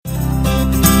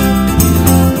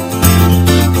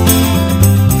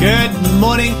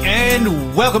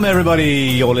Welcome, everybody.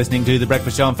 You're listening to The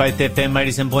Breakfast Show on Faith FM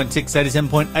 87.6,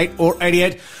 87.8 or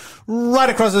 88. Right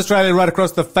across Australia, right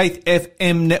across the Faith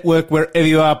FM network, wherever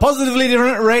you are. Positively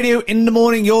Different Radio in the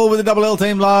morning. You're with the Double L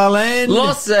team, Lyle and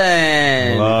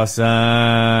Lawson.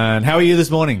 How are you this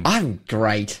morning? I'm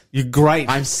great. You're great.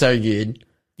 I'm so good.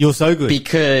 You're so good.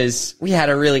 Because we had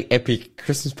a really epic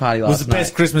Christmas party last night. It was the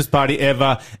best Christmas party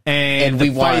ever. And we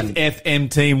the won. Faith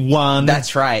FM team won.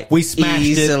 That's right. We smashed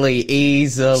easily.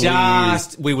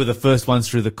 we were the first ones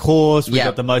through the course. We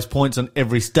got the most points on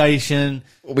every station.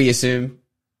 We assume.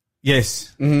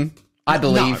 Yes. Mm-hmm. I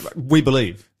believe. No, we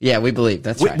believe. Yeah, we believe.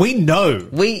 That's right. We know.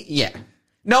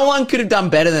 No one could have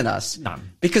done better than us.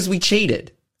 None. Because we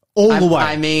cheated. All the way.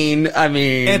 I mean.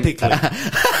 Epically.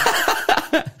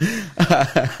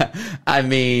 I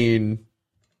mean,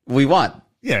 we won.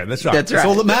 Yeah, that's right. That's right. That's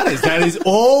all that matters. That is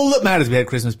all that matters. We had a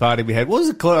Christmas party. We had, what was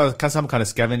it called? Some kind of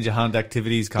scavenger hunt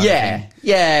activities kind of thing.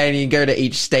 Yeah, and you go to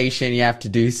each station, you have to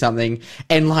do something.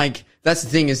 And, like, that's the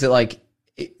thing is that, like,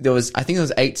 I think there was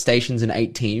 8 stations and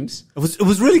 8 teams. It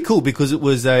was really cool because it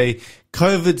was a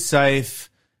COVID-safe,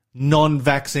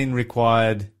 non-vaccine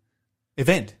required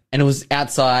event. And it was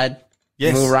outside.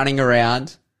 Yes. We were running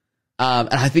around. And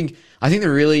I think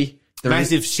they're really...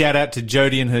 Massive shout out to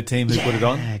Jodie and her team who put it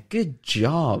on. Yeah, good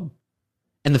job.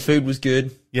 And the food was good.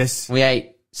 Yes. We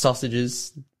ate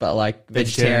sausages, but like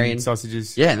vegetarian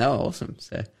sausages. Yeah, no, awesome.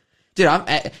 So, dude,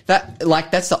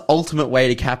 that's the ultimate way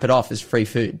to cap it off is free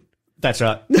food. That's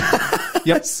right.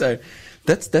 Yep. So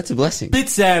that's a blessing. Bit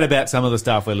sad about some of the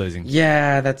stuff we're losing.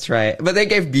 Yeah, that's right. But they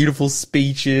gave beautiful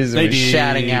speeches and were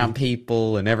shouting out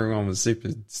people, and everyone was super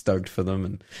stoked for them.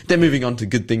 And they're moving on to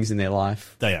good things in their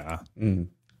life. They are.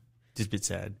 Just a bit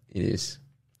sad. It is.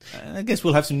 I guess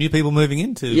we'll have some new people moving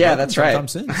into. Yeah, that's right.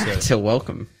 Soon, so. To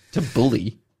welcome to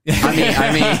bully. Yeah.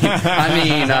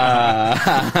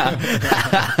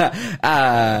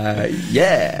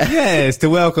 Yes, to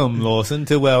welcome, Lawson.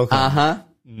 To welcome.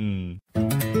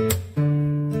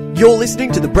 You're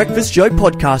listening to the Breakfast Show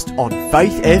podcast on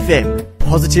Faith FM.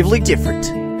 Positively different.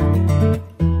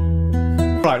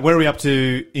 Right, where are we up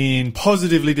to in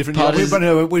Positively Different?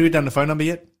 We've done the phone number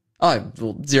yet? Oh,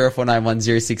 well,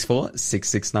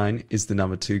 0491064669 is the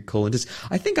number to call in.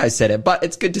 I think I said it, but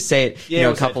it's good to say it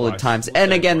a couple of times.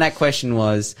 And again, that question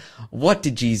was, what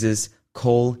did Jesus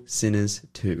call sinners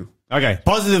to? Okay,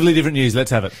 Positively Different news.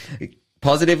 Let's have it.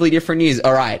 Positively different news.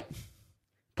 All right.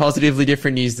 Positively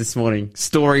different news this morning.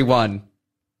 Story 1.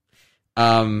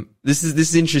 This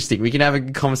is interesting. We can have a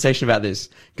good conversation about this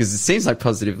because it seems like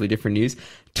positively different news.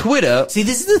 Twitter. See,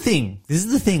 this is the thing. This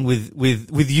is the thing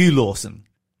with you, Lawson.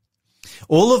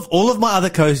 All of my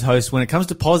other co-hosts, when it comes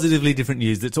to positively different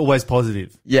news, it's always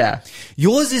positive. Yeah.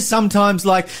 Yours is sometimes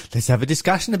like, let's have a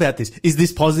discussion about this. Is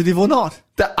this positive or not?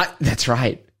 That's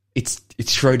right. It's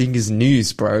Schrodinger's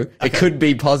news, bro. Okay. It could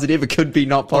be positive. It could be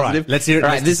not positive. All right, let's hear it.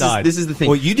 Let's decide. This is the thing.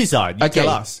 Well, you decide. You tell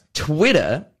us.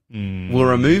 Twitter will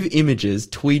remove images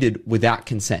tweeted without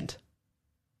consent.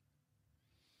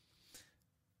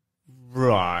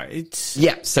 Right.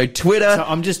 Yeah. So Twitter. So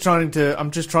I'm just trying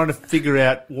to figure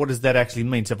out what does that actually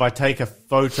mean. So if I take a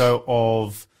photo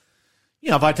of,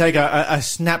 if I take a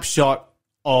snapshot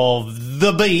of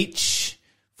the beach,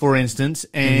 for instance,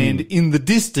 and in the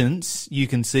distance you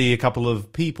can see a couple of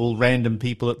random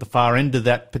people at the far end of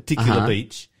that particular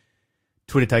beach,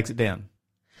 Twitter takes it down.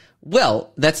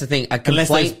 Well, that's the thing.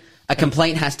 A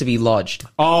complaint has to be lodged.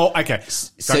 Oh, okay.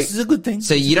 So this is a good thing.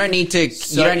 So you don't need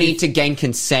to gain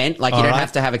consent. Like you don't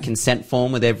have to have a consent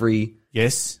form with every.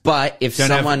 Yes. But if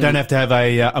don't have to have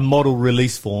a model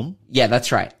release form. Yeah,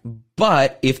 that's right.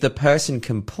 But if the person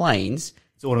complains,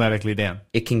 it's automatically down.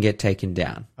 It can get taken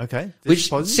down. Okay.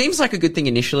 Which seems like a good thing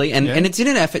initially, and it's in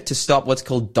an effort to stop what's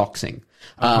called doxing.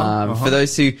 For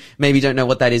those who maybe don't know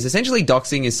what that is, essentially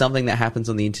doxing is something that happens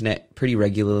on the internet pretty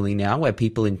regularly now, where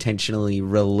people intentionally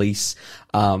release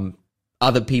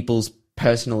other people's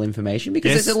personal information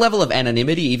because there's a level of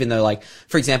anonymity, even though, like,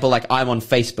 for example, like I'm on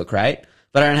Facebook, right?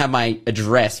 But I don't have my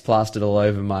address plastered all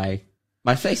over my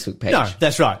Facebook page. No,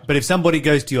 that's right. But if somebody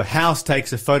goes to your house,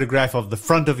 takes a photograph of the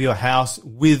front of your house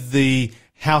with the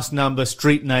house number,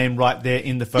 street name right there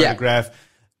in the photograph,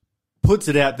 puts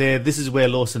it out there, this is where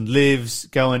Lawson lives,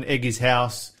 go and egg his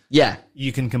house. Yeah.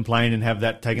 You can complain and have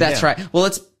that taken down. That's right. Well,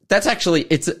 that's actually,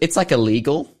 it's like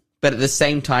illegal, but at the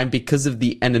same time, because of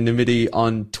the anonymity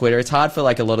on Twitter, it's hard for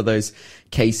like a lot of those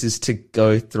cases to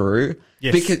go through.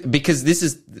 Yes. Because this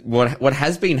is what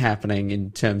has been happening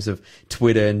in terms of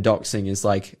Twitter and doxing is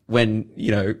like when,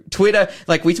 Twitter,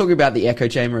 like we talk about the echo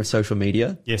chamber of social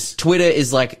media. Yes. Twitter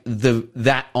is like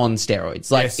that on steroids.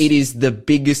 Like it is the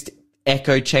biggest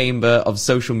echo chamber of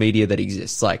social media that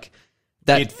exists. Like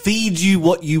It feeds you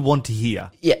what you want to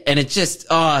hear. Yeah, and it's just,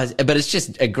 but it's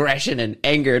just aggression and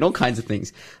anger and all kinds of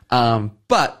things.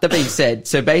 But that being said,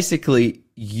 so basically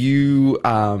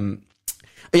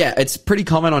it's pretty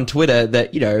common on Twitter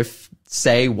that, if,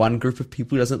 say, one group of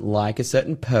people doesn't like a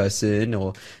certain person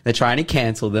or they're trying to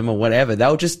cancel them or whatever,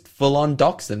 they'll just full on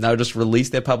dox them. They'll just release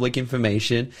their public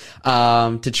information,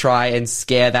 to try and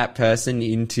scare that person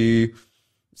into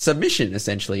submission,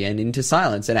 essentially, and into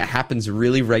silence. And it happens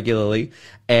really regularly.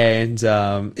 And,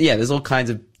 there's all kinds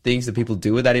of things that people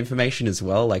do with that information as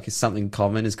well. Like, something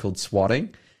common is called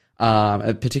swatting,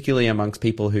 particularly amongst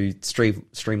people who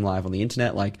stream live on the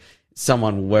internet. Like,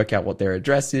 someone will work out what their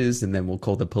address is and then we'll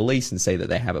call the police and say that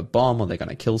they have a bomb or they're going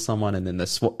to kill someone, and then a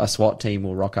SWAT team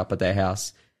will rock up at their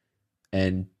house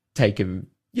and take them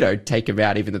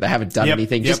out even though they haven't done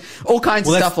anything. Just all kinds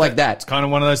of stuff like that. It's kind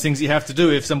of one of those things you have to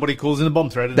do if somebody calls in a bomb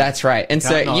threat. That's right. And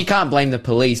so you can't blame the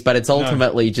police, but it's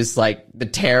ultimately just like the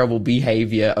terrible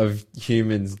behavior of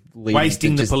humans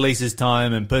wasting the police's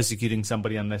time and persecuting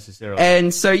somebody unnecessarily.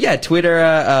 And so,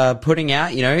 Twitter putting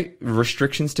out,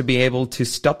 restrictions to be able to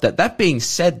stop that. That being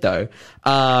said, though,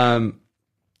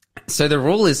 so the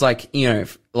rule is like,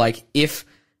 if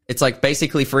it's like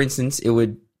basically, for instance, it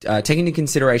would take into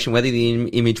consideration whether the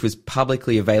image was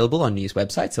publicly available on news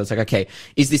websites. So it's like, okay,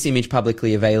 is this image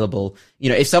publicly available?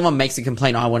 If someone makes a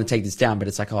complaint, I want to take this down, but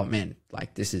it's like, oh man,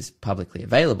 like this is publicly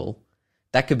available.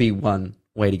 That could be one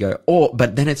way to go.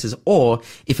 But then it says, or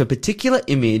if a particular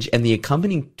image and the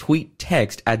accompanying tweet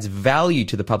text adds value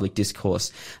to the public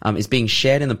discourse, is being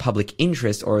shared in the public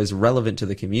interest or is relevant to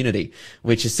the community,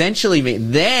 which essentially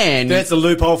means then that's a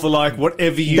loophole for like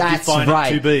whatever you define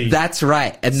it to be. That's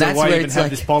right. And so that's why where even it's have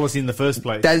like, this policy in the first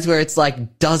place. That's where it's like,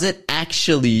 is it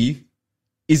actually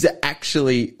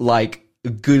like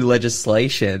good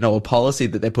legislation or policy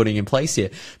that they're putting in place here?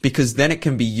 Because then it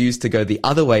can be used to go the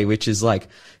other way, which is like,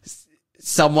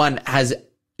 someone has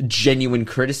genuine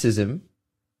criticism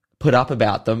put up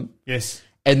about them. Yes.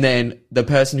 And then the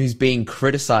person who's being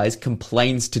criticized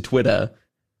complains to Twitter.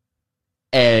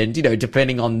 And,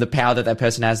 depending on the power that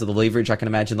person has or the leverage, I can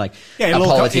imagine like a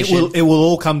politician. It will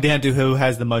all come down to who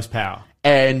has the most power.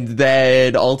 And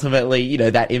then ultimately,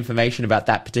 that information about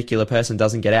that particular person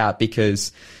doesn't get out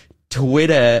because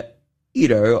Twitter,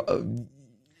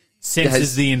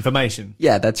 censors the information.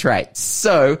 Yeah, that's right.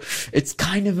 So it's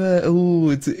kind of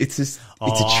it's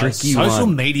a tricky one. Social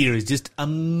media is just a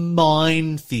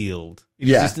minefield.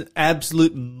 It's just an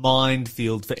absolute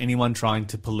minefield for anyone trying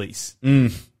to police.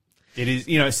 Mm. It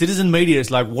is, citizen media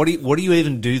is like, what do you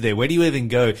even do there? Where do you even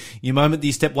go? The moment that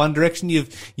you step one direction,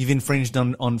 you've infringed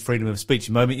on freedom of speech.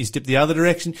 The moment you step the other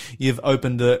direction, you've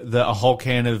opened a whole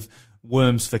can of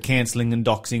worms for cancelling and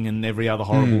doxing and every other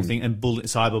horrible thing and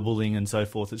cyberbullying and so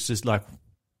forth. It's just like,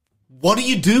 what do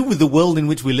you do with the world in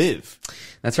which we live?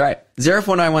 That's right.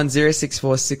 0491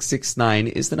 064 669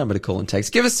 is the number to call and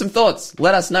text. Give us some thoughts.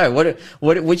 Let us know.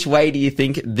 Which way do you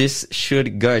think this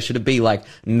should go? Should it be like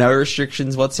no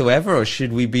restrictions whatsoever, or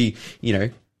should we be,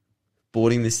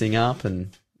 boarding this thing up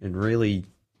and really,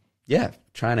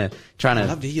 trying to. I'd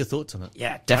love to hear your thoughts on it.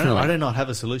 Yeah, definitely. I do not have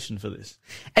a solution for this.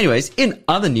 Anyways, in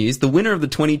other news, the winner of the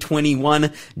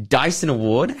 2021 Dyson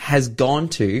Award has gone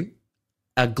to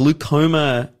a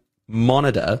glaucoma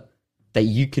monitor that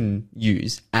you can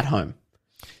use at home.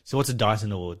 So what's a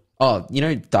Dyson Award? Oh,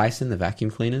 Dyson, the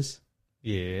vacuum cleaners?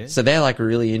 Yeah. So they're like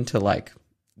really into like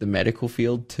the medical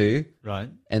field too. Right.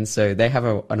 And so they have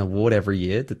an award every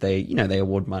year that they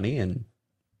award money and,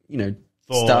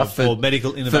 for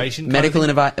medical innovation. For medical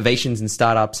innovations and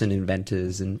startups and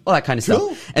inventors and all that kind of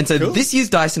stuff. And so this year's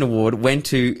Dyson Award went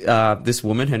to this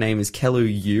woman. Her name is Kelu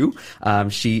Yu.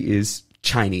 She is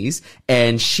Chinese,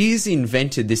 and she's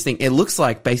invented this thing. It looks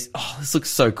like this looks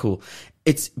so cool.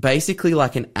 It's basically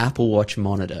like an Apple Watch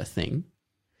monitor thing.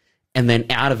 And then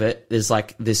out of it, there's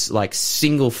like this like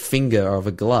single finger of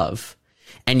a glove.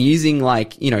 And using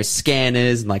like,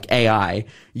 scanners and like AI,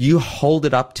 you hold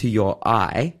it up to your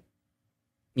eye,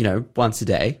 once a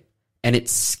day, and it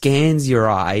scans your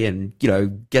eye and,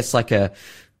 gets like a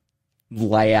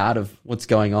layout of what's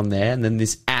going on there. And then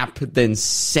this app then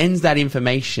sends that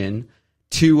information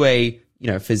to a,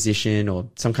 physician or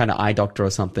some kind of eye doctor or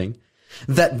something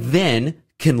that then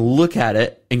can look at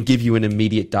it and give you an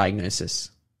immediate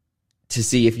diagnosis to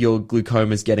see if your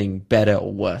glaucoma is getting better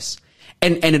or worse.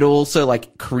 And it'll also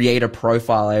like create a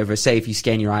profile over, say if you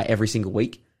scan your eye every single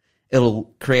week,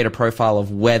 it'll create a profile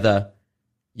of whether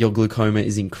your glaucoma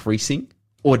is increasing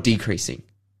or decreasing.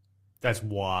 That's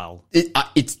wild.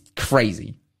 It's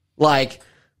crazy. Like,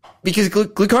 because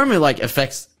glaucoma like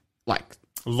affects like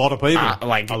a lot of people.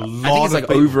 I think it's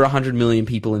like over 100 million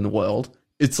people in the world.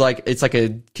 It's like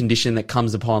a condition that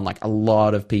comes upon like a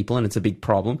lot of people, and it's a big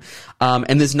problem.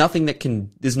 And there's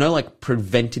no like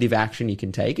preventative action you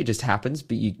can take. It just happens,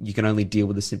 but you can only deal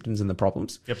with the symptoms and the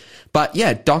problems. Yep. But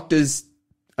yeah, doctors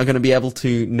are going to be able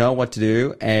to know what to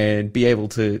do and be able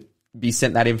to be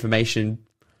sent that information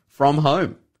from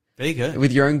home. There you go.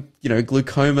 With your own,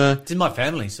 glaucoma. It's in my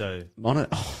family, so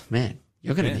Oh man,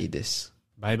 you're going to need this.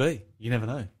 maybe. You never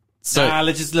know. So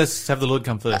let's have the Lord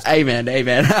come first. Amen.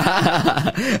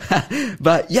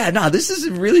 But yeah, no, this is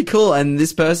really cool. And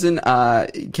this person,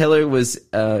 Keller, was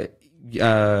awarded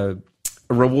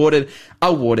a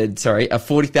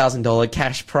 $40,000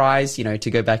 cash prize, to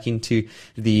go back into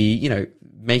the,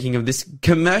 making of this.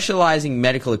 Commercializing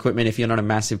medical equipment, if you're not a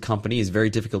massive company, is very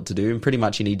difficult to do, and pretty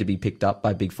much you need to be picked up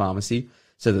by big pharmacy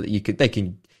so that they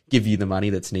can give you the money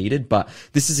that's needed. But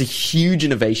this is a huge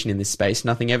innovation in this space.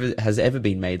 Nothing has ever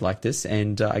been made like this,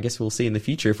 and I guess we'll see in the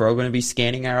future if we're all going to be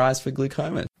scanning our eyes for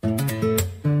glaucoma.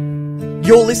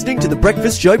 You're listening to the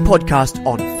Breakfast Show podcast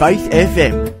on Faith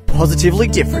FM. Positively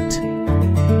different.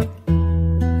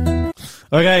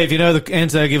 Okay, if you know the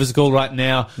answer, give us a call right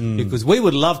now, because we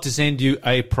would love to send you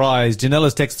a prize.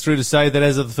 Janella's texted through to say that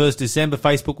as of the 1st December,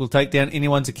 Facebook will take down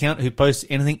anyone's account who posts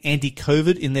anything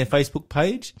anti-COVID in their Facebook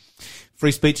page.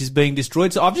 Free speech is being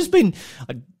destroyed. So I've just been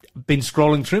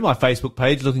scrolling through my Facebook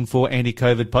page looking for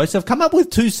anti-COVID posts. I've come up with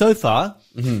 2 so far.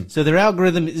 Mm-hmm. So their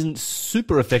algorithm isn't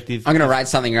super effective. I'm going to write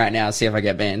something right now, see if I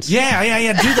get banned.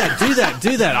 Yeah. Do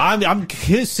that. I'm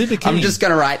super keen. I'm just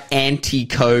going to write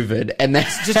anti-COVID, and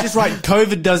that's just write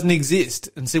COVID doesn't exist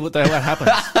and see what happens.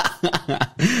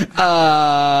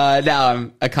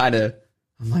 Now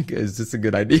I'm like, is this a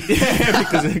good idea? Yeah,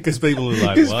 because people are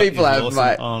like, because people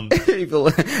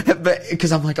have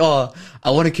because I'm like, I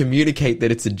want to communicate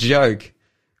that it's a joke,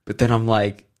 but then I'm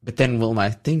like, will my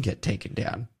thing get taken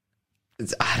down?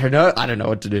 I don't know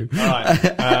what to do. All right.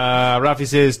 Rafi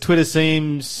says Twitter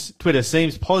seems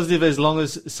positive as long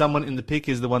as someone in the pic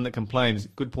is the one that complains.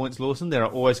 Good points, Lawson. There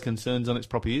are always concerns on its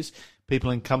proper use.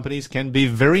 People and companies can be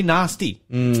very nasty.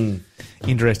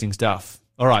 Interesting stuff.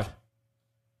 All right.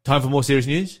 Time for more serious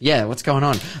news? Yeah, what's going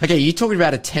on? Okay, you're talking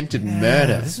about attempted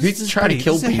murder. Who's trying to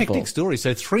kill people? It's a hectic story.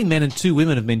 So 3 men and 2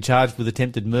 women have been charged with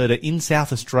attempted murder in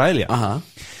South Australia. Uh-huh.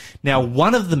 Now,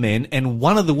 one of the men and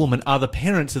one of the women are the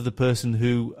parents of the person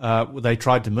who they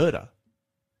tried to murder.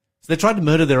 So they tried to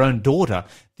murder their own daughter.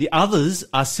 The others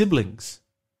are siblings.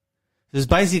 There's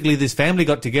basically this family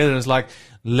got together and it's like,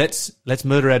 let's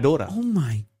murder our daughter. Oh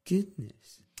my goodness.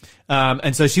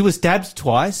 And so she was stabbed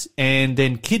twice and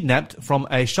then kidnapped from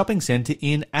a shopping centre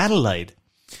in Adelaide,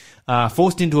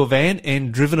 forced into a van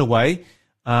and driven away.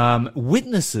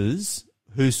 Witnesses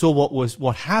who saw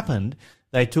what happened,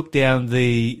 they took down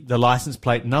the license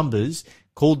plate numbers,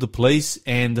 called the police,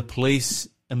 and the police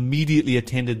immediately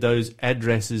attended those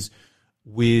addresses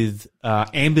with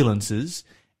ambulances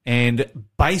and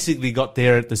basically got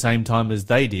there at the same time as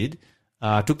they did,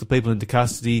 took the people into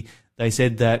custody. They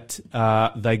said that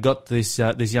they got this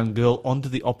young girl onto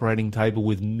the operating table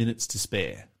with minutes to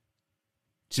spare.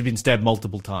 She'd been stabbed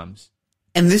multiple times.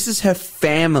 And this is her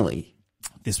family.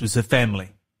 This was her family.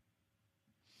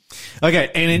 Okay,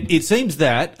 and it seems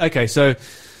that, so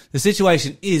the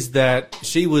situation is that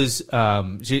she was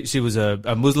she was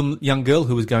a Muslim young girl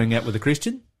who was going out with a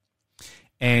Christian,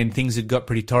 and things had got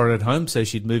pretty torrid at home, so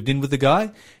she'd moved in with the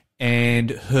guy,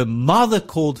 and her mother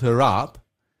called her up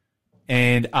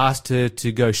and asked her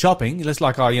to go shopping. Let's go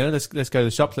to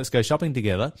the shops, let's go shopping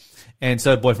together. And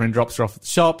so boyfriend drops her off at the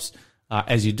shops,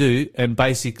 as you do, and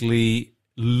basically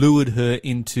lured her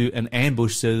into an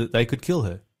ambush so that they could kill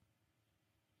her.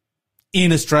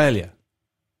 In Australia.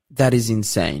 That is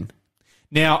insane.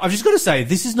 Now, I've just got to say,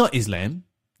 this is not Islam.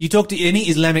 You talk to any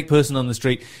Islamic person on the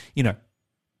street,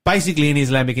 basically any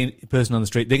Islamic person on the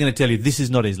street, they're going to tell you this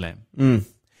is not Islam.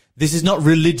 This is not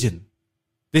religion.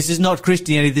 This is not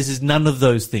Christianity. This is none of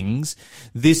those things.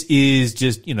 This is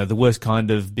just, the worst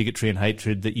kind of bigotry and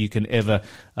hatred that you can ever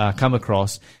come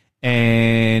across.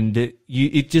 And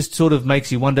it just sort of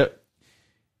makes you wonder,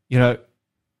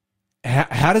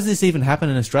 how does this even happen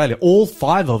in Australia? All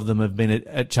 5 of them have been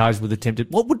charged with attempted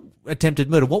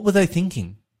murder. What were they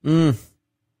thinking? Where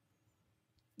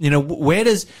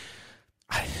does...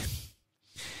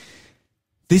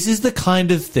 This is the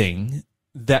kind of thing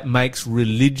that makes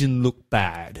religion look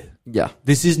bad. Yeah.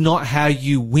 This is not how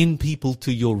you win people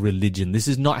to your religion. This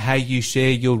is not how you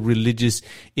share your religious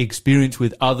experience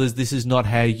with others. This is not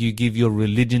how you give your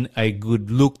religion a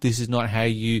good look. This is not how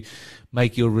you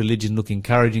make your religion look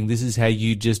encouraging. This is how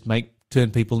you just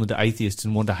turn people into atheists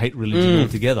and want to hate religion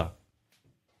altogether.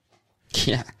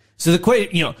 Yeah. So the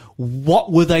question,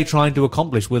 what were they trying to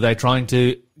accomplish? Were they trying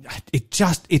to? It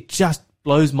just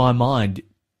blows my mind.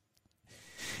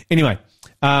 Anyway,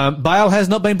 bail has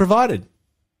not been provided,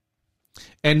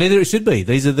 and neither it should be.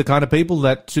 These are the kind of people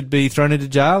that should be thrown into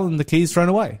jail and the keys thrown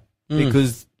away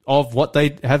because of what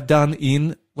they have done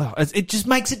in. Well, it just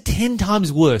makes it 10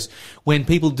 times worse when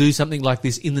people do something like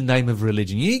this in the name of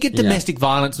religion. You get domestic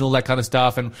violence and all that kind of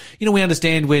stuff. And, we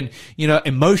understand when,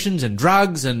 emotions and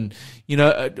drugs and,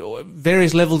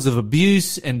 various levels of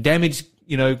abuse and damage,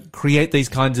 create these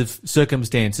kinds of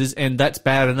circumstances. And that's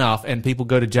bad enough. And people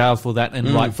go to jail for that, and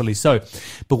rightfully so.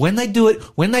 But when they do it,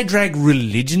 when they drag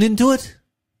religion into it,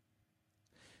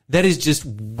 that is just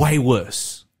way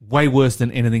worse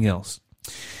than anything else.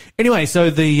 Anyway, so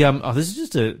the this is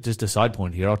just a side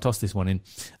point here. I'll toss this one in.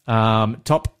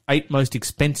 Top 8 most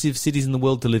expensive cities in the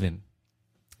world to live in.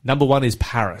 Number 1 is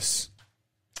Paris.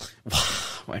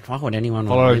 Wait, why would anyone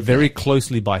followed very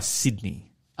closely by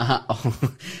Sydney? Oh,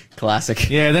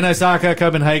 classic. Yeah, then Osaka,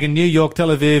 Copenhagen, New York, Tel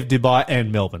Aviv, Dubai,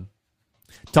 and Melbourne.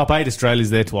 Top 8, Australia's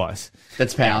there twice.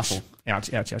 That's powerful. Ouch.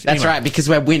 That's anyway, right, because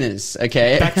we're winners.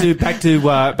 Okay. back to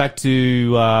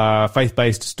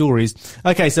faith-based stories.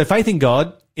 Okay, so faith in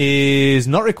God is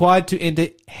not required to enter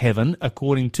heaven,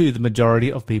 according to the majority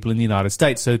of people in the United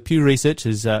States. So Pew Research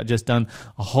has just done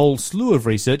a whole slew of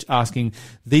research asking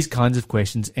these kinds of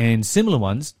questions and similar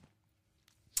ones.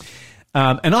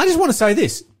 And I just want to say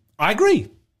this. I agree.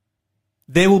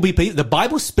 There will be people, the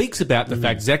Bible speaks about the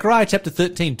fact, Zechariah chapter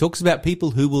 13 talks about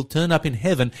people who will turn up in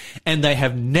heaven and they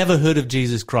have never heard of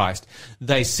Jesus Christ.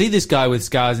 They see this guy with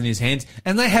scars in his hands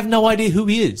and they have no idea who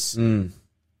he is.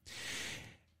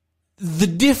 The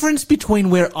difference between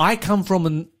where I come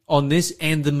from on this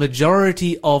and the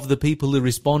majority of the people who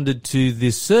responded to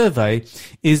this survey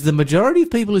is the majority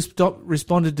of people who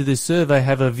responded to this survey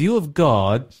have a view of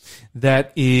God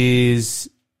that is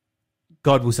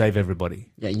God will save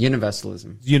everybody. Yeah,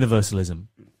 universalism.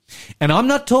 And I'm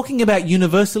not talking about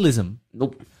universalism.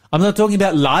 Nope. I'm not talking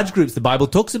about large groups. The Bible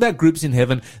talks about groups in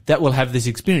heaven that will have this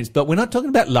experience, but we're not talking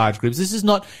about large groups. This is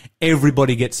not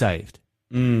everybody gets saved.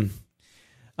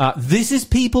 This is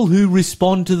people who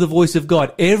respond to the voice of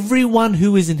God. Everyone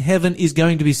who is in heaven is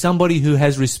going to be somebody who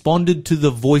has responded to the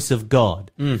voice of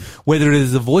God. Whether it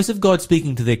is the voice of God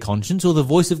speaking to their conscience or the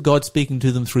voice of God speaking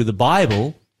to them through the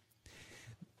Bible,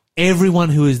 everyone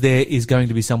who is there is going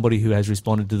to be somebody who has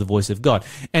responded to the voice of God.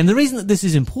 And the reason that this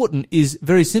is important is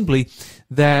very simply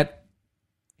that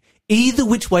either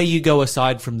which way you go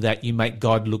aside from that, you make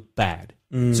God look bad.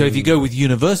 So if you go with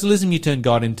universalism, you turn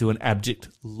God into an abject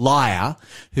liar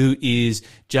who is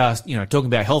just, talking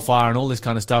about hellfire and all this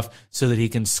kind of stuff so that he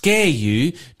can scare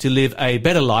you to live a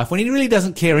better life when he really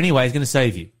doesn't care anyway. He's going to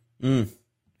save you. He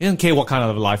doesn't care what kind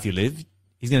of a life you live.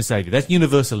 He's going to save you. That's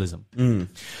universalism.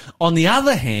 On the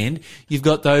other hand, you've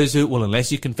got those who, well,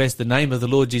 unless you confess the name of the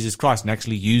Lord Jesus Christ and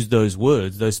actually use those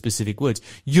words, those specific words,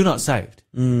 you're not saved.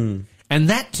 And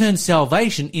that turns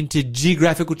salvation into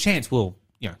geographical chance. Well,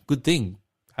 good thing.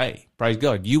 Hey, praise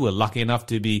God, you were lucky enough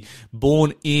to be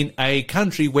born in a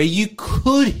country where you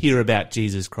could hear about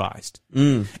Jesus Christ.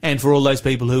 And for all those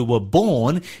people who were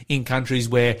born in countries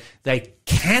where they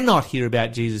cannot hear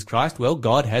about Jesus Christ, well,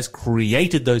 God has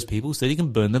created those people so that he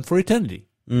can burn them for eternity.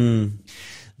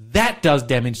 That does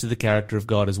damage to the character of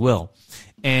God as well.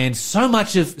 And so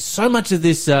much of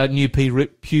this new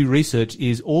Pew Research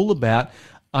is all about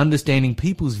understanding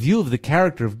people's view of the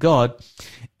character of God,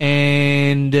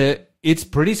 and it's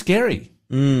pretty scary.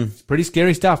 It's pretty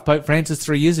scary stuff. Pope Francis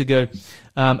 3 years ago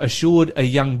assured a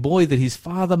young boy that his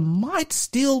father might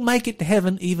still make it to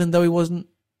heaven even though he wasn't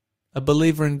a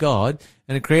believer in God,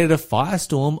 and it created a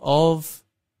firestorm of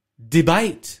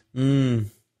debate.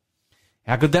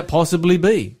 How could that possibly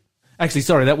be? Actually,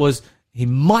 sorry, that was he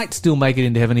might still make it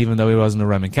into heaven even though he wasn't a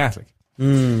Roman Catholic.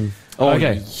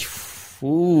 Okay.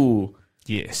 Ooh.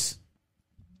 Yes.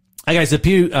 Okay, so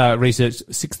Pew Research,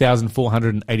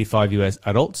 6,485 US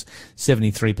adults,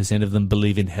 73% of them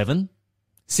believe in heaven,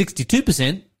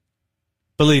 62%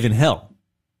 believe in hell.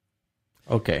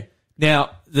 Okay.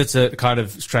 Now, that's a kind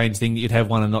of strange thing that you'd have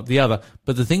one and not the other,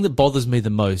 but the thing that bothers me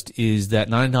the most is that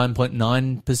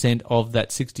 99.9% of that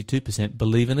 62%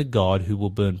 believe in a God who will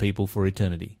burn people for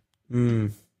eternity.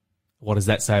 What does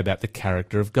that say about the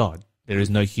character of God? There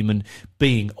is no human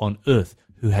being on earth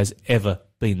who has ever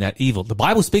been that evil. The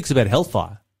Bible speaks about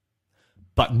hellfire,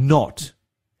 but not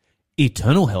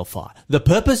eternal hellfire. The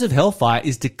purpose of hellfire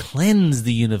is to cleanse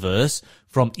the universe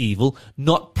from evil,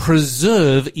 not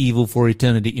preserve evil for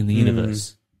eternity in the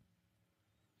universe.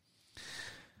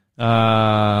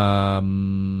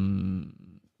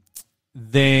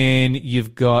 Then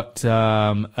you've got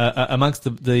amongst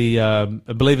the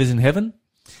believers in heaven,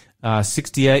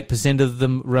 68% of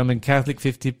them Roman Catholic,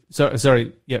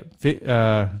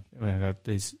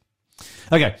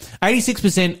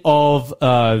 86%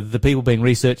 of the people being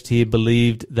researched here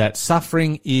believed that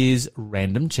suffering is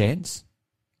random chance.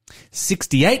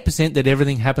 68% that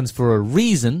everything happens for a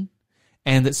reason,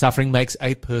 and that suffering makes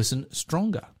a person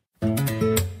stronger.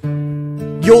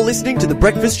 You're listening to the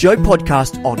Breakfast Show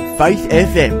podcast on Faith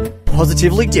FM.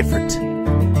 Positively different.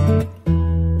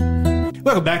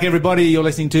 Welcome back, everybody. You're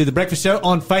listening to The Breakfast Show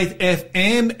on Faith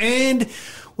FM. And,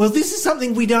 well, this is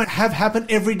something we don't have happen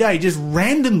every day. Just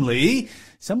randomly,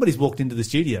 somebody's walked into the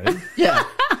studio. Yeah.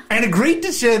 And agreed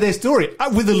to share their story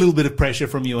with a little bit of pressure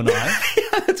from you and I.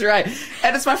 That's right.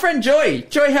 And it's my friend Joy.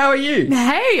 Joy, how are you?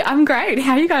 Hey, I'm great.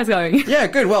 How are you guys going? Yeah,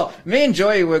 good. Well, me and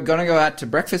Joy were going to go out to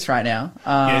breakfast right now.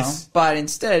 Yes. But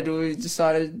instead we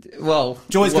decided,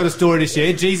 Joy's got a story to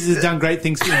share. Jesus has done great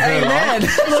things in her life.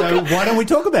 So why don't we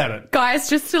talk about it? Guys,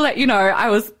 just to let you know, I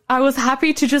was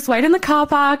happy to just wait in the car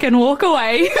park and walk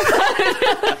away.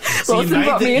 So you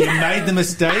made the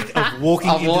mistake of walking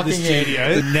into the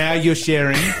studio. Now you're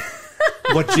sharing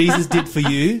what Jesus did for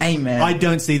you. Amen. I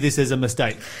don't see this as a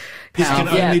mistake. This can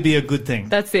only be a good thing.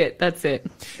 That's it. It's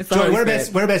Joy,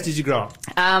 whereabouts did you grow up?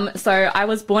 So I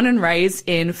was born and raised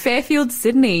in Fairfield,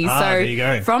 Sydney. So there you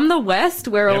go. From the west,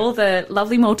 where all the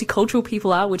lovely multicultural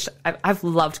people are, which I've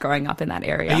loved growing up in that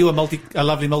area. Are you a lovely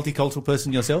multicultural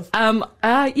person yourself?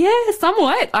 Yeah,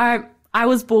 somewhat. I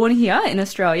was born here in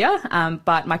Australia,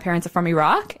 but my parents are from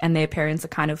Iraq, and their parents are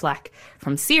kind of like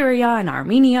from Syria and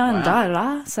Armenia and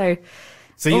da-da-da. So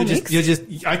you're just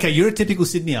okay, you're a typical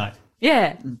Sydneyite.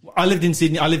 Yeah. I lived in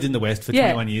Sydney. I lived in the West for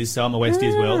 21 years, so I'm a Westie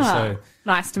as well. So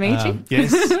nice to meet you.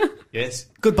 Yes.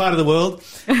 Good part of the world.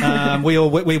 We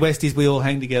Westies, we all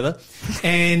hang together.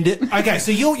 And okay,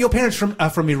 so your parents are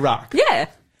from Iraq. Yeah.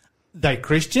 They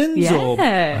Christians?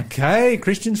 Yeah. Okay,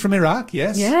 Christians from Iraq,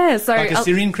 yes. Yeah. So like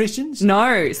Assyrian Christians?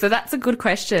 No. So that's a good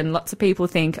question. Lots of people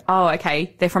think, oh,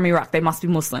 okay, they're from Iraq, they must be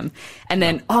Muslim. And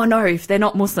then, oh no, if they're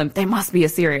not Muslim, they must be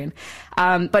Assyrian.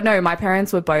 But no, my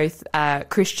parents were both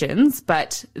Christians,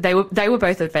 but they were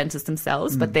both Adventists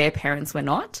themselves, but their parents were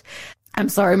not. I'm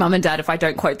sorry, Mum and Dad, if I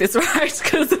don't quote this right,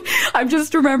 because I'm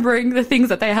just remembering the things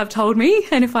that they have told me,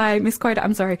 and if I misquote it,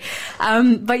 I'm sorry.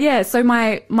 But yeah, so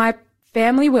my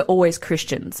family were always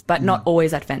Christians, but not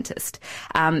always Adventist.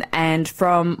 And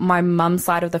from my mum's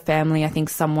side of the family, I think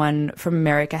someone from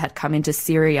America had come into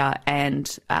Syria and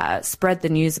spread the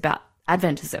news about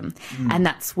Adventism. And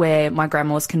that's where my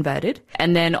grandma was converted.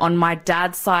 And then on my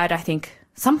dad's side, I think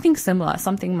something similar,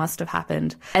 something must have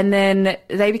happened. And then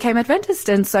they became Adventist.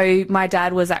 And so my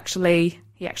dad was he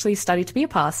actually studied to be a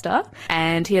pastor,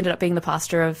 and he ended up being the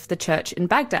pastor of the church in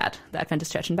Baghdad, the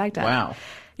Adventist church in Baghdad. Wow.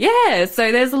 Yeah,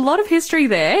 so there's a lot of history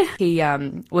there. He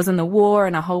was in the war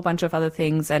and a whole bunch of other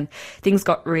things, and things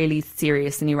got really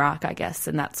serious in Iraq, I guess,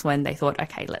 and that's when they thought,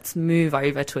 okay, let's move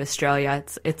over to Australia.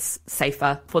 It's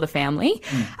safer for the family.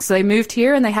 So they moved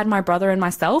here, and they had my brother and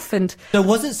myself. And so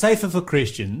was it safer for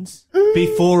Christians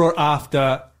before or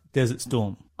after Desert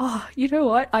Storm? Oh, you know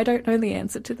what? I don't know the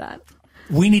answer to that.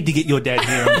 We need to get your dad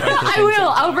here on Faith I will.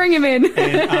 I'll bring him in.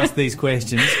 and ask these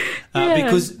questions.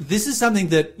 Because this is something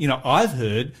that, I've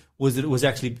heard was that it was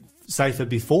actually safer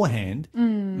beforehand,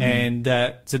 and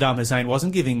that Saddam Hussein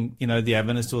wasn't giving, the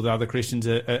Adventists or the other Christians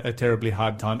a terribly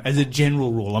hard time as a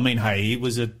general rule. I mean, hey, he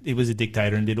was a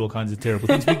dictator and did all kinds of terrible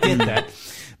things. We get that.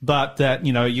 But that,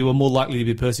 you were more likely to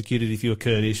be persecuted if you were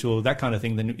Kurdish or that kind of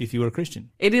thing than if you were a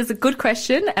Christian. It is a good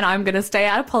question, and I'm going to stay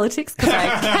out of politics because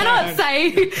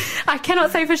I cannot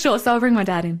say for sure, so I'll bring my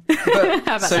dad in.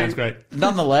 How about Sounds great.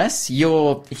 Nonetheless,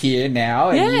 you're here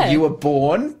now, and you were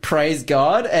born, praise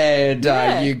God, and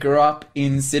you grew up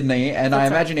in Sydney, and I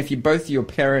imagine if both your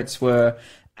parents were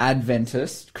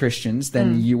Adventist Christians,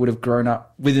 then you would have grown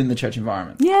up within the church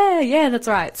environment. Yeah, that's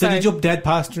right. So did your dad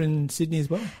pastor in Sydney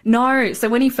as well? No. So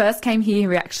when he first came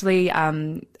here, he actually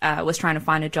was trying to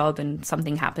find a job, and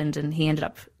something happened, and he ended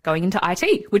up going into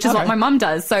IT, which is what my mum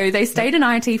does. So they stayed in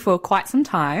IT for quite some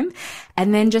time.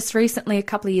 And then just recently, a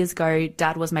couple of years ago,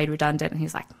 Dad was made redundant, and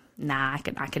he's like, nah, I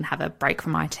can have a break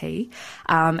from IT.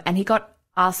 And he got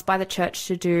asked by the church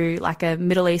to do like a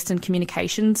Middle Eastern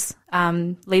communications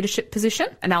leadership position.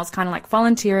 And that was kind of like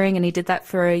volunteering, and he did that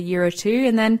for a year or two.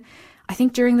 And then I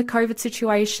think during the COVID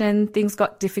situation, things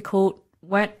got difficult,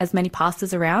 weren't as many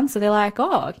pastors around. So they're like,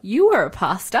 oh, you were a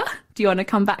pastor. Do you want to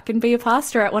come back and be a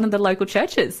pastor at one of the local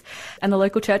churches? And the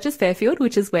local church is Fairfield,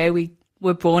 which is where we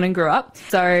were born and grew up.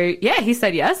 So yeah, he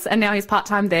said yes. And now he's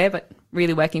part-time there, but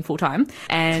really working full time.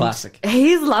 And Classic.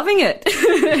 He's loving it.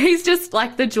 He's just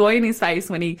like the joy in his face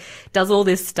when he does all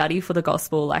this study for the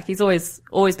gospel. Like he's always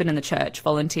been in the church,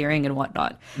 volunteering and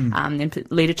whatnot, in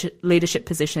leadership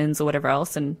positions or whatever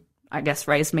else. And I guess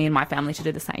raised me and my family to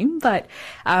do the same. But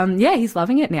he's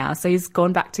loving it now. So he's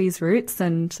gone back to his roots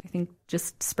and I think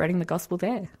just spreading the gospel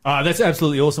there. That's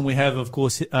absolutely awesome. We have, of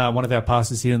course, one of our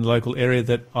pastors here in the local area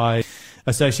that I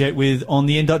associate with on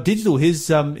the N.Digital.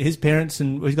 His parents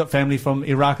and he's got family from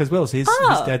Iraq as well. So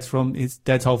his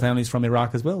dad's whole family's from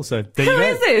Iraq as well. So there you go. Who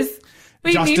is this?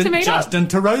 We need to meet up. Justin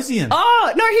Tarosian.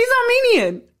 Oh, no, he's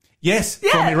Armenian. Yes,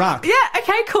 from Iraq. Yeah,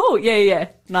 okay, cool. Yeah.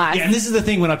 Nice. Yeah, and this is the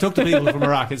thing when I talk to people from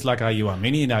Iraq, it's like, are you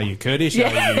Armenian? Are you Kurdish?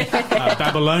 Are you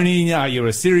Babylonian? Are you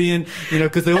Assyrian?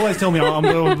 Because they always tell me I'm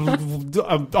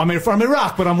from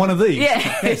Iraq, but I'm one of these.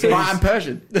 Yeah. So I'm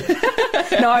Persian.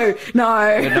 No.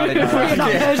 You're not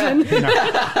Persian.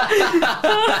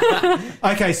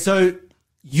 No. Okay, so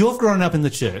you've grown up in the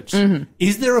church. Mm-hmm.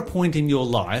 Is there a point in your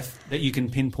life that you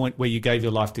can pinpoint where you gave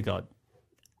your life to God?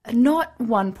 Not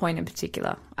one point in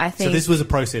particular. I think. So this was a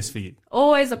process for you?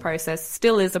 Always a process.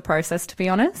 Still is a process, to be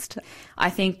honest.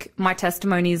 I think my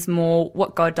testimony is more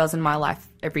what God does in my life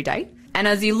every day. And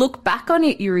as you look back on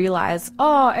it, you realize,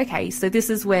 okay, so this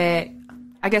is where,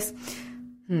 I guess,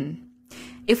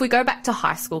 if we go back to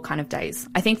high school kind of days,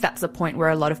 I think that's the point where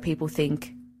a lot of people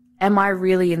think, am I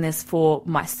really in this for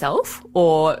myself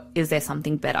or is there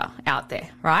something better out there,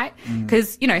 right?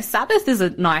 Because, Sabbath is a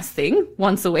nice thing,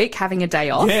 once a week, having a day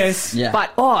off. Yes. Yeah.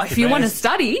 But, if you want to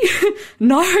study,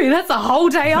 no, that's a whole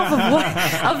day off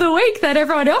of the week that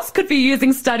everyone else could be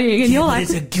using studying. And you're like,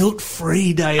 it's a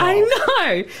guilt-free day off. I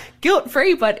know,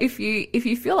 guilt-free. But if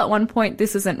you feel at one point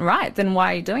this isn't right, then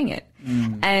why are you doing it?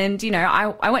 And,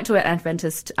 I went to an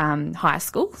Adventist high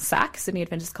school, SAC, Sydney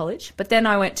Adventist College, but then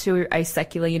I went to a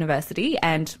secular university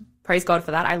and praise God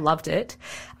for that. I loved it.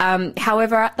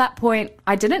 However, at that point,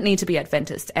 I didn't need to be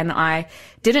Adventist and I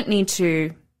didn't need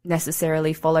to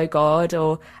necessarily follow God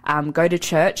or go to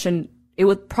church. And it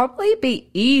would probably be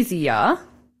easier,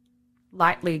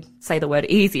 lightly say the word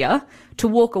easier, to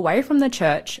walk away from the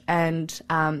church and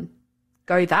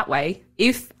go that way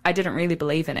if I didn't really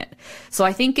believe in it. So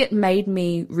I think it made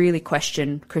me really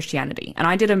question Christianity. And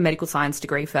I did a medical science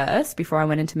degree first before I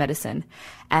went into medicine.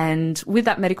 And with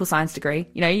that medical science degree,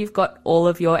 you've got all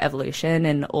of your evolution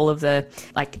and all of the,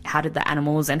 how did the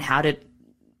animals and how did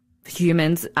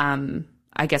humans,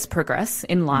 progress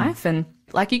in life. And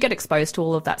you get exposed to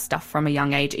all of that stuff from a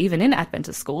young age, even in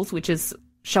Adventist schools, which is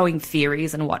showing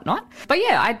theories and whatnot. But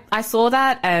yeah, I saw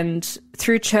that, and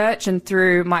through church and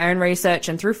through my own research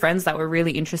and through friends that were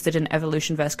really interested in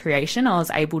evolution versus creation, I was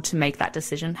able to make that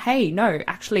decision. Hey, no,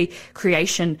 actually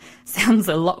creation sounds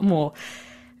a lot more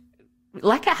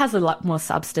like it has a lot more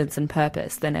substance and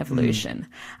purpose than evolution.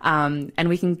 And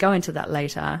we can go into that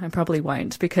later. I probably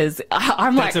won't because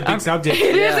That's a big subject.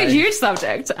 It is a huge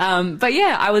subject. But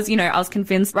yeah, I was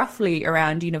convinced roughly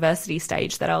around university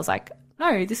stage that I was like,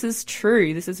 no, this is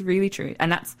true. This is really true.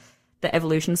 And that's the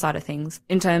evolution side of things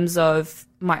in terms of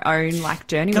my own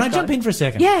journey. Can I jump in for a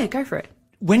second? Yeah, go for it.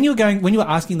 When you were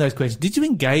asking those questions, did you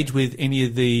engage with any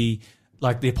of the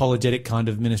the apologetic kind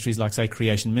of ministries, like say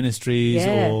Creation Ministries,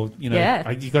 or you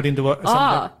got into what?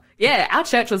 Yeah, our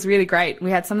church was really great.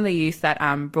 We had some of the youth that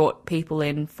brought people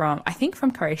in from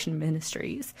Creation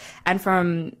Ministries and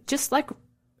from just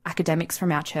academics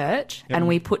from our church, and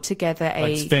we put together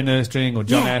Sven Erstring or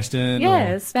John Ashton.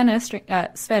 Yeah, Sven Erstring,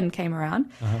 Sven came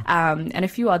around, and a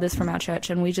few others from our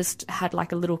church, and we just had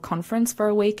a little conference for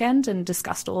a weekend and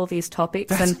discussed all of these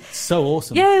topics. That's so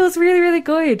awesome. Yeah, it was really, really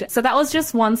good. So that was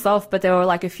just once off, but there were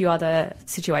a few other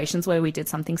situations where we did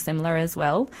something similar as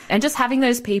well. And just having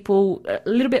those people, a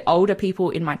little bit older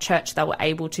people in my church that were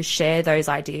able to share those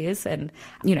ideas, and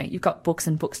you've got books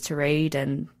and books to read,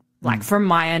 and from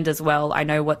my end as well, I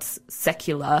know what's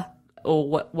secular or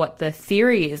what the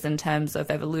theory is in terms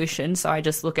of evolution. So I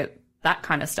just look at that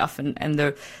kind of stuff and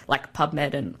the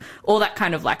PubMed and all that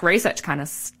kind of research kind of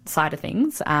side of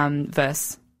things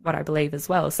versus what I believe as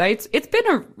well. So it's been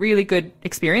a really good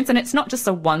experience, and it's not just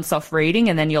a once-off reading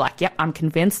and then you're like, yep, I'm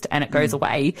convinced, and it goes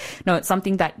away. No, it's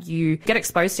something that you get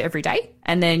exposed to every day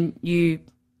and then you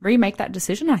remake that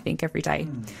decision, I think, every day.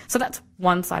 So that's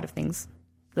one side of things.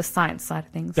 The science side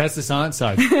of things. That's the science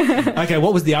side. Okay,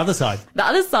 what was the other side? The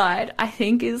other side, I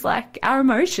think, is our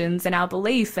emotions and our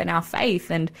belief and our faith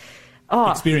and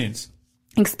experience.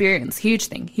 Experience, huge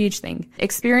thing.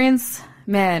 Experience,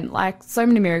 man, so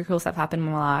many miracles have happened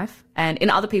in my life and in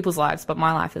other people's lives, but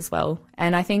my life as well.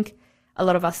 And I think a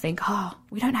lot of us think,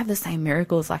 we don't have the same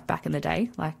miracles back in the day.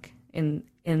 in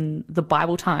the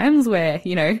Bible times where,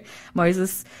 you know,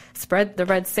 Moses spread the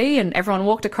Red Sea and everyone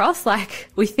walked across. Like,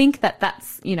 we think that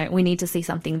that's, you know, we need to see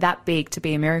something that big to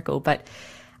be a miracle. But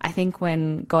I think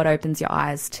when God opens your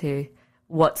eyes to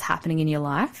what's happening in your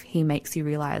life, he makes you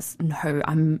realize, no,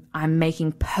 I'm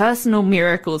making personal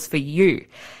miracles for you.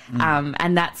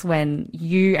 And that's when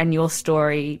you and your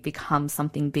story becomes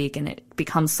something big and it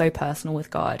becomes so personal with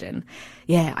God. And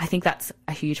yeah, I think that's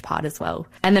a huge part as well.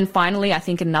 And then finally, I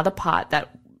think another part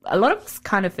that a lot of us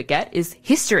kind of forget is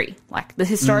history, like the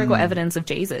historical evidence of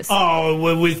Jesus. Oh,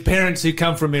 well, with parents who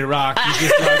come from Iraq, you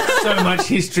just like so much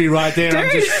history right there.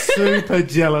 I'm just super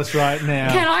jealous right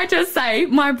now. Can I just say,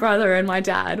 my brother and my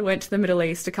dad went to the Middle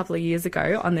East a couple of years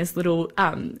ago on this little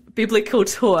biblical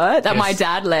tour that my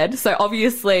dad led. So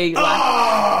obviously,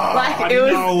 like it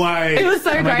was no way. It was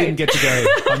so great. I didn't get to go.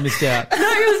 I missed out. No,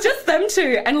 it was just them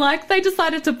two, and like they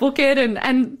decided to book it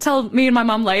and tell me and my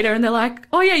mum later, and they're like,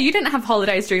 "Oh yeah, you didn't have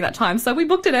holidays during that time, so we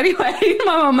booked it anyway."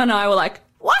 My mum and I were like,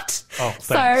 "What?" Oh,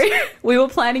 so we were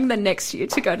planning the next year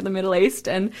to go to the Middle East,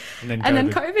 and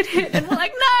then COVID hit, and we're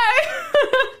like, "No."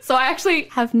 So I actually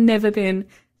have never been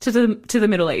to the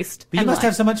Middle East. But you must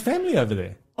have so much family over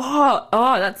there. Oh,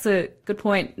 that's a good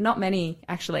point. Not many,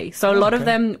 actually. So a lot of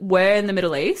them were in the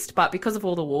Middle East, but because of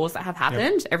all the wars that have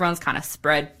happened, everyone's kind of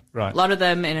spread. Right. A lot of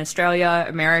them in Australia,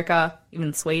 America,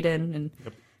 even Sweden,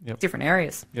 and different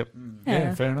areas. Yep.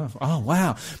 Yeah, fair enough. Oh,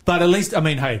 wow. But at least, I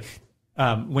mean, hey,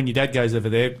 when your dad goes over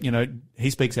there, you know,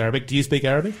 he speaks Arabic. Do you speak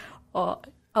Arabic? Oh,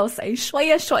 I'll say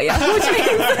shwaya, which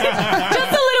means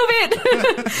just a little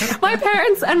bit. My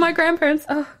parents and my grandparents,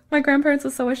 my grandparents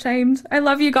are so ashamed. I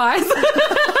love you guys.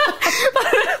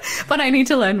 but I need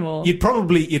to learn more. You'd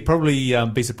probably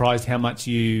be surprised how much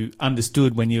you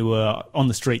understood when you were on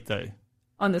the street, though.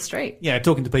 On the street? Yeah,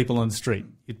 talking to people on the street.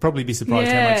 You'd probably be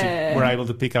surprised how much you were able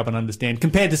to pick up and understand,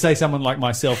 compared to, say, someone like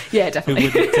myself definitely.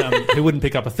 who wouldn't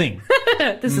pick up a thing.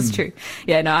 This is true.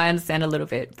 Yeah, no, I understand a little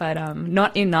bit, but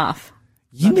not enough.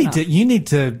 You need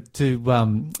to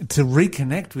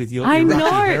reconnect with your Iraqi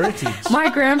heritage. My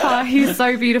grandpa, he's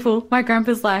so beautiful. My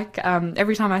grandpa's like,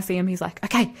 every time I see him, he's like,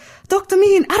 "Okay, talk to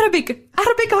me in Arabic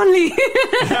only."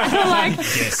 And I'm like,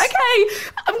 "Okay,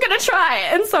 I'm going to try."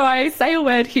 And so I say a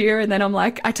word here, and then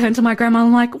I turn to my grandma, and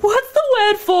I'm like, "What's the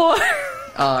word for?"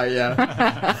 Oh,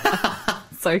 yeah.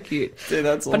 So cute. Dude,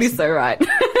 that's awesome. But he's so right.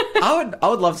 I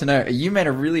would love to know. You made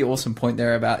a really awesome point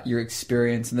there about your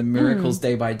experience and the miracles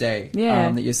day by day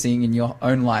that you're seeing in your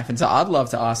own life. And so I'd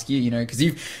love to ask you, you know, because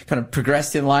you've kind of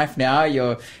progressed in life now.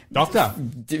 You're doctor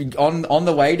on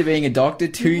the way to being a doctor,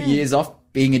 2 years off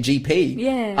being a GP.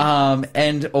 Yeah.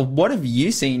 And what have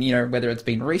you seen, you know, whether it's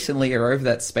been recently or over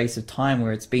that space of time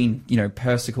where it's been, you know,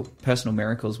 personal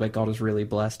miracles where God has really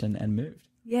blessed and moved?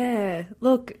 Yeah.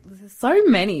 Look, there's so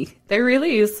many. There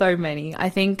really is so many. I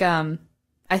think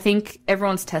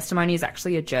everyone's testimony is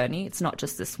actually a journey. It's not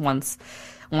just this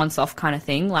once-off kind of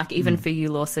thing. Like even for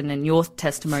you, Lawson, and your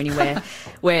testimony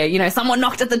where, you know, someone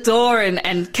knocked at the door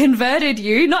and converted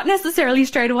you, not necessarily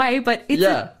straight away, but it's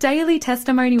a daily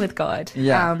testimony with God.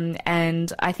 Yeah.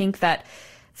 And I think that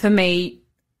for me,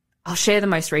 I'll share the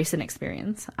most recent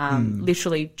experience.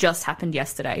 Literally just happened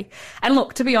yesterday. And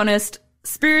look, to be honest,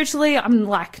 spiritually, I'm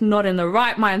like not in the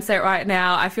right mindset right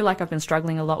now. I feel like I've been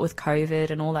struggling a lot with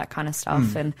COVID and all that kind of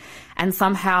stuff. And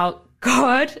somehow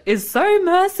God is so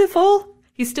merciful.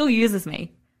 He still uses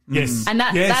me. Yes. And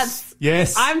that's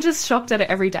I'm just shocked at it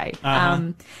every day.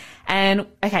 And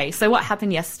okay, so what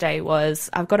happened yesterday was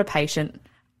I've got a patient.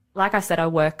 Like I said, I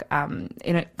work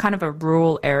in a kind of a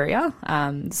rural area,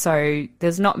 so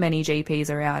there's not many GPs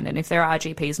around, and if there are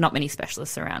GPs, not many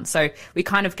specialists around. So we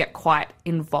kind of get quite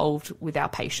involved with our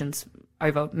patients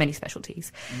over many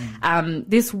specialties.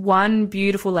 This one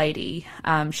beautiful lady,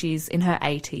 she's in her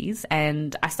 80s,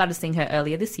 and I started seeing her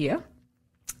earlier this year,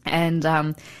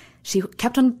 and she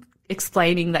kept on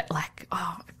explaining that, like,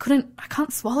 I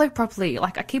can't swallow properly.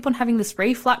 Like, I keep on having this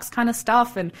reflux kind of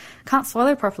stuff and can't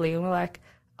swallow properly. And we're like,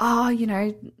 "Oh, you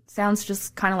know, sounds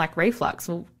just kind of like reflux.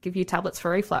 We'll give you tablets for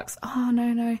reflux." "Oh,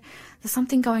 no, there's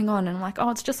something going on." And I'm like,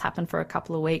 "Oh, it's just happened for a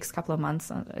couple of weeks, couple of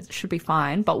months. It should be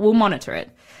fine, but we'll monitor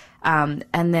it." And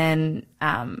then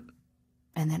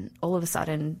all of a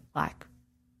sudden, like,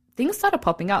 things started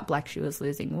popping up. Like, she was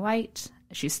losing weight.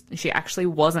 She actually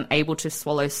wasn't able to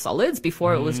swallow solids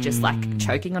before. It was just like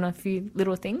choking on a few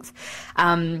little things.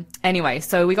 Anyway,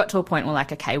 so we got to a point where,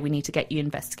 like, okay, we need to get you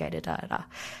investigated.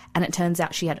 And it turns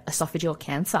out she had esophageal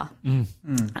cancer,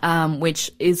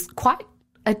 which is quite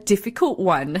a difficult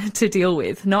one to deal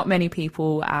with. Not many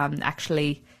people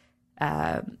actually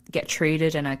get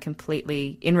treated and are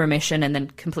completely in remission and then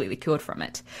completely cured from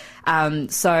it.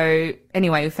 So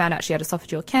anyway, we found out she had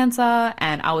esophageal cancer,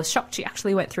 and I was shocked. She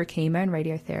actually went through chemo and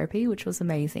radiotherapy, which was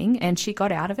amazing, and she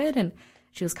got out of it, and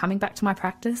she was coming back to my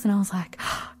practice, and I was like,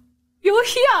 you're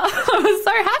here. I was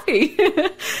so happy.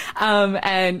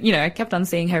 And, you know, I kept on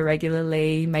seeing her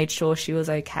regularly, made sure she was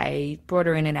okay, brought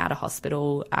her in and out of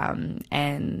hospital.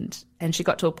 And she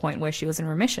got to a point where she was in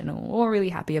remission, and we were all really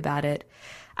happy about it.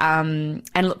 And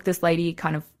look, this lady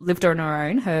kind of lived on her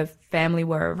own. Her family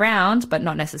were around, but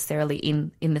not necessarily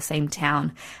in the same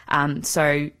town.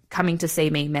 So coming to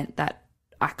see me meant that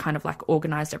I kind of like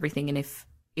organized everything. And if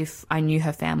I knew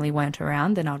her family weren't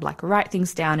around, then I'd like write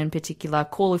things down in particular,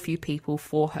 call a few people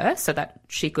for her so that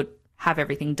she could have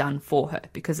everything done for her,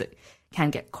 because it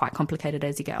can get quite complicated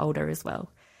as you get older as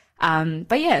well.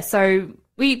 But yeah, so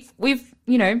we've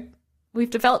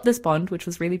developed this bond, which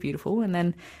was really beautiful. And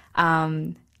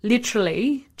then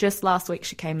literally just last week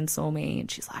she came and saw me,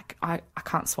 and she's like, I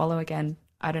can't swallow again.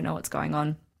 I don't know what's going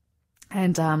on.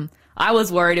 And I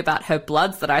was worried about her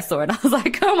bloods that I saw, and I was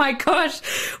like, oh my gosh,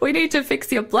 we need to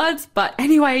fix your bloods. But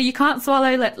anyway, you can't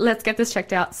swallow. Let's get this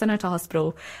checked out. Send her to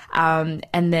hospital. And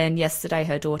then yesterday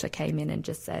her daughter came in and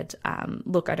just said,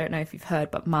 look, I don't know if you've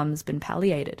heard, but mum's been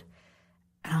palliated.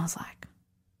 And I was like,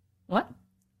 what?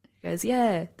 She goes,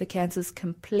 yeah, the cancer's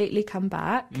completely come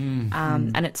back.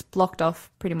 And it's blocked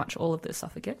off pretty much all of the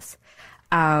esophagus.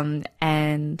 And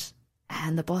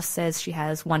the boss says she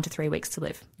has 1 to 3 weeks to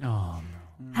live. Oh,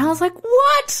 no. And I was like,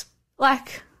 what?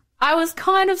 Like, I was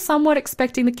kind of somewhat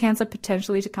expecting the cancer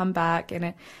potentially to come back.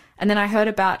 And then I heard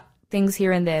about things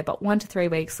here and there, but 1 to 3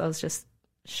 weeks, I was just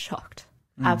shocked,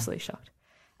 absolutely shocked.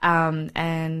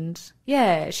 And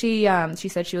yeah, she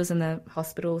said she was in the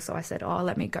hospital. So I said, oh,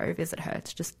 let me go visit her.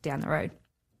 It's just down the road.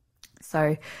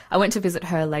 So I went to visit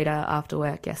her later after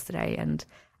work yesterday, and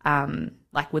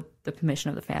like with the permission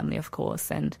of the family, of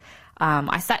course. And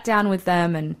I sat down with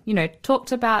them and, you know,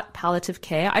 talked about palliative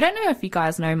care. I don't know if you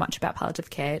guys know much about palliative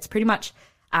care. It's pretty much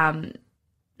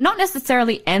not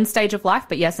necessarily end stage of life,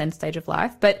 but yes, end stage of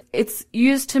life. But it's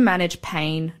used to manage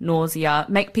pain, nausea,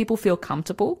 make people feel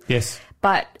comfortable. Yes.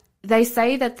 But they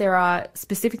say that there are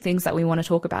specific things that we want to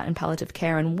talk about in palliative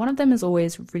care, and one of them is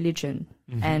always religion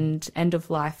and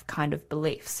end-of-life kind of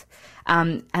beliefs.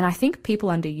 And I think people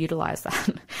underutilize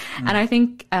that. And I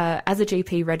think as a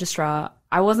GP registrar,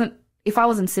 if I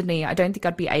was in Sydney, I don't think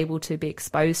I'd be able to be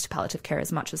exposed to palliative care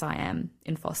as much as I am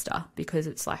in Foster, because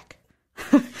it's like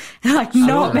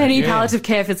not many palliative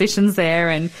care physicians there,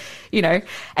 and you know,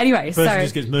 anyway, the person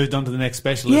just gets moved on to the next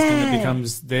specialist, and it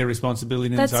becomes their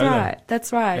responsibility. That's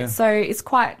right. Yeah. So it's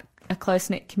quite a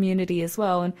close-knit community as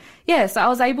well. And yeah, so I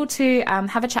was able to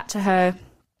have a chat to her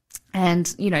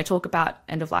and, you know, talk about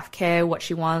end-of-life care, what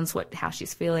she wants, how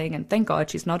she's feeling, and thank God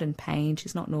she's not in pain,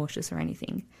 she's not nauseous or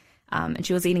anything. And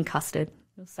she was eating custard.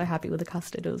 I was so happy with the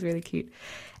custard. It was really cute.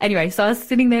 Anyway, so I was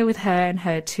sitting there with her and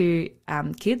her 2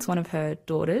 kids, one of her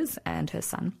daughters and her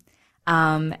son.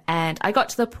 And I got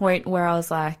to the point where I was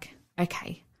like,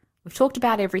 okay, we've talked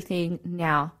about everything.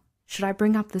 Now, should I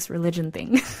bring up this religion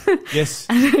thing? Yes.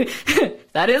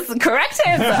 That is the correct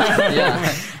answer.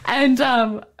 Yeah. And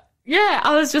yeah,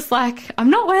 I was just like, I'm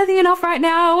not worthy enough right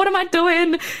now. What am I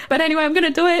doing? But anyway, I'm going to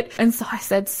do it. And so I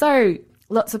said, so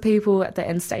lots of people at the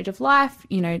end stage of life,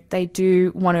 you know, we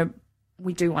do want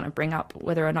to bring up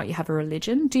whether or not you have a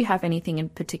religion. Do you have anything in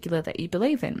particular that you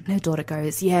believe in? Her daughter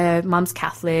goes, yeah, mum's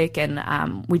Catholic,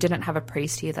 and we didn't have a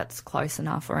priest here that's close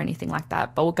enough or anything like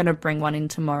that, but we're going to bring one in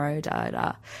tomorrow,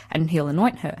 and he'll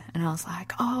anoint her. And I was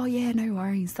like, oh yeah, no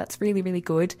worries. That's really, really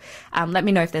good. Let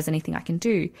me know if there's anything I can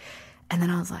do. And then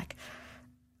I was like,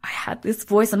 I had this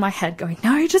voice in my head going,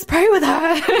 no, just pray with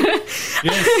her.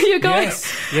 Yes, You're going,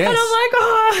 yes. And I'm like,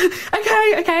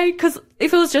 oh, okay. Because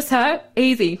if it was just her,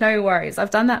 easy, no worries. I've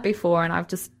done that before, and I've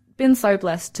just been so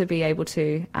blessed to be able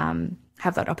to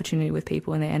have that opportunity with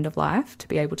people in their end of life, to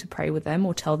be able to pray with them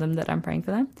or tell them that I'm praying for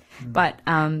them. But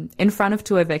in front of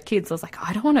 2 of their kids, I was like,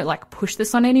 I don't want to like push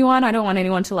this on anyone. I don't want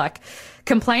anyone to like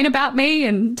complain about me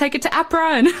and take it to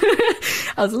APRA. And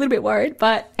I was a little bit worried.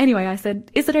 But anyway, I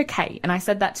said, is it okay? And I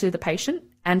said that to the patient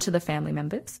and to the family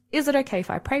members. Is it okay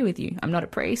if I pray with you? I'm not a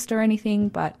priest or anything,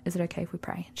 but is it okay if we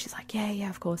pray? And she's like,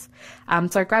 yeah, of course.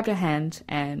 So I grabbed her hand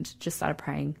and just started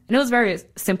praying. And it was very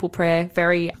simple prayer,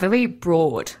 very, very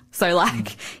broad. So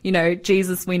like, you know,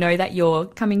 Jesus, we know that you're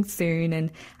coming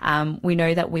soon, and we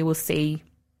know that we will see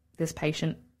this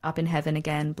patient up in heaven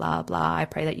again, blah, blah. I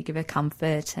pray that you give her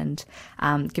comfort and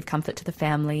give comfort to the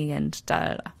family, and da,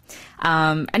 da, da.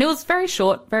 And it was very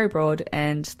short, very broad.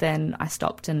 And then I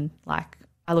stopped and like,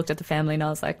 I looked at the family and I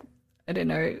was like, I don't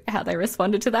know how they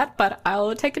responded to that, but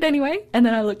I'll take it anyway. And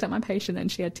then I looked at my patient and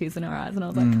she had tears in her eyes and I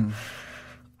was like,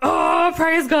 oh,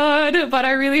 praise God. But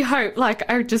I really hope,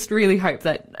 I just really hope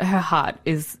that her heart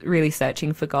is really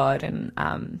searching for God.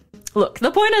 And look,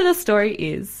 the point of the story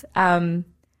is one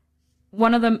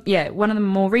of the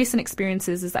more recent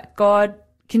experiences is that God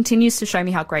continues to show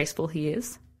me how graceful he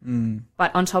is.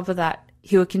 But on top of that,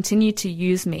 he will continue to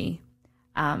use me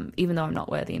even though I'm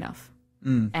not worthy enough.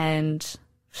 And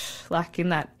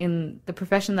in the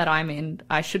profession that I'm in,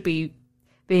 I should be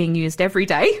being used every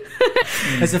day.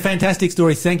 That's a fantastic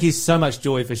story. Thank you so much,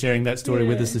 Joy, for sharing that story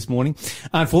with us this morning.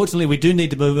 Unfortunately, we do need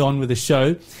to move on with the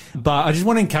show, but I just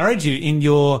want to encourage you in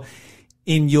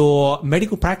your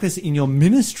medical practice, in your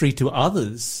ministry to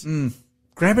others.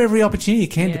 Grab every opportunity you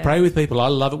can to pray with people. I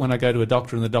love it when I go to a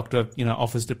doctor and the doctor,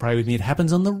 offers to pray with me. It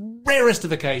happens on the rarest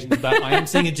of occasions, but I am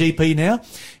seeing a GP now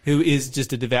who is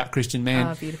just a devout Christian man.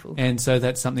 Oh, beautiful. And so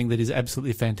that's something that is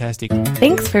absolutely fantastic.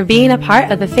 Thanks for being a part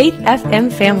of the Faith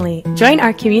FM family. Join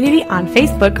our community on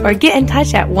Facebook or get in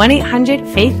touch at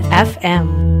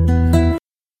 1-800-FAITH-FM.